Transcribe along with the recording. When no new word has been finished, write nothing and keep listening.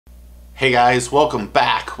Hey guys, welcome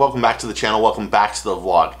back. Welcome back to the channel. Welcome back to the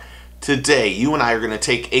vlog. Today, you and I are going to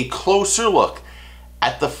take a closer look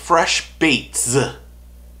at the fresh Baitz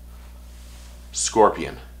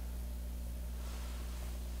Scorpion.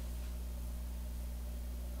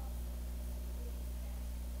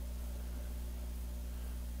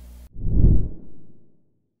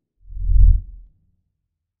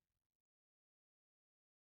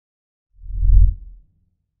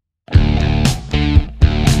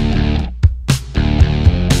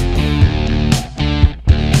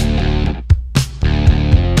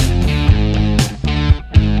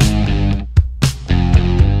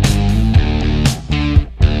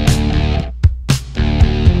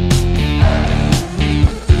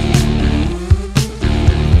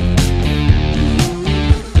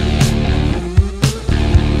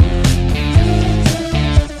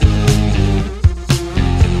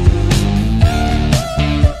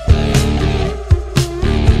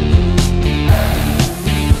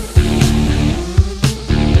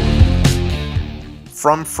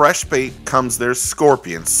 From Fresh Bait comes their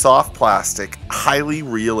Scorpion soft plastic, highly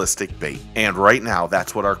realistic bait. And right now,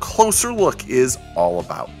 that's what our closer look is all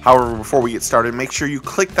about. However, before we get started, make sure you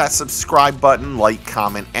click that subscribe button, like,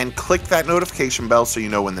 comment, and click that notification bell so you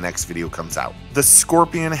know when the next video comes out. The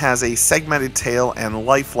Scorpion has a segmented tail and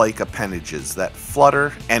lifelike appendages that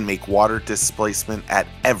flutter and make water displacement at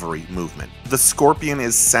every movement. The Scorpion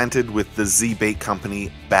is scented with the Z Bait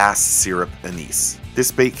Company Bass Syrup Anise. This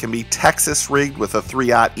bait can be Texas rigged with a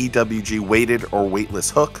 3/0 EWG weighted or weightless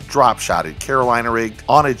hook, drop shotted Carolina rigged,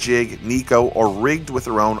 on a jig, Nico, or rigged with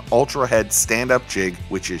their own Ultra Head stand-up jig,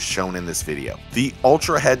 which is shown in this video. The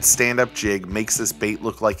Ultra Head stand-up jig makes this bait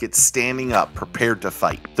look like it's standing up, prepared to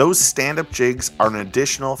fight. Those stand-up jigs are an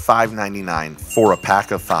additional $5.99 for a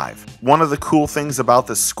pack of 5. One of the cool things about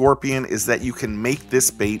the Scorpion is that you can make this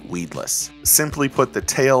bait weedless. Simply put the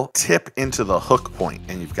tail tip into the hook point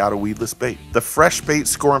and you've got a weedless bait. The Fresh Bait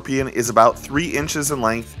Scorpion is about 3 inches in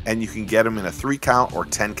length and you can get them in a 3-count or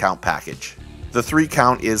 10-count package. The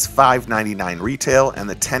 3-count is $5.99 retail and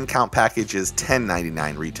the 10-count package is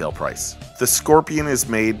 $10.99 retail price. The Scorpion is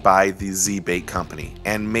made by the Z Bait Company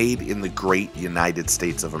and made in the great United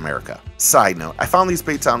States of America. Side note, I found these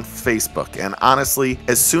baits on Facebook and honestly,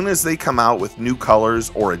 as soon as they come out with new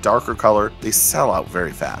colors or a darker color, they sell out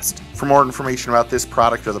very fast. For more information about this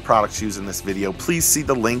product or the products used in this video, please see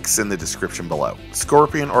the links in the description below.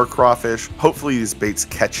 Scorpion or crawfish, hopefully these baits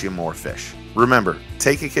catch you more fish. Remember,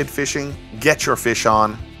 take a kid fishing, get your fish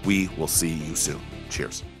on. We will see you soon.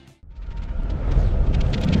 Cheers.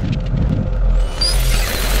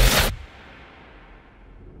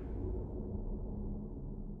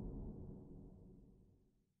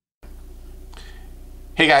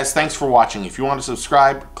 Hey guys, thanks for watching. If you want to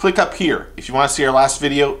subscribe, click up here. If you want to see our last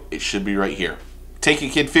video, it should be right here. Take a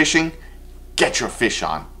kid fishing, get your fish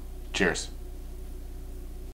on. Cheers.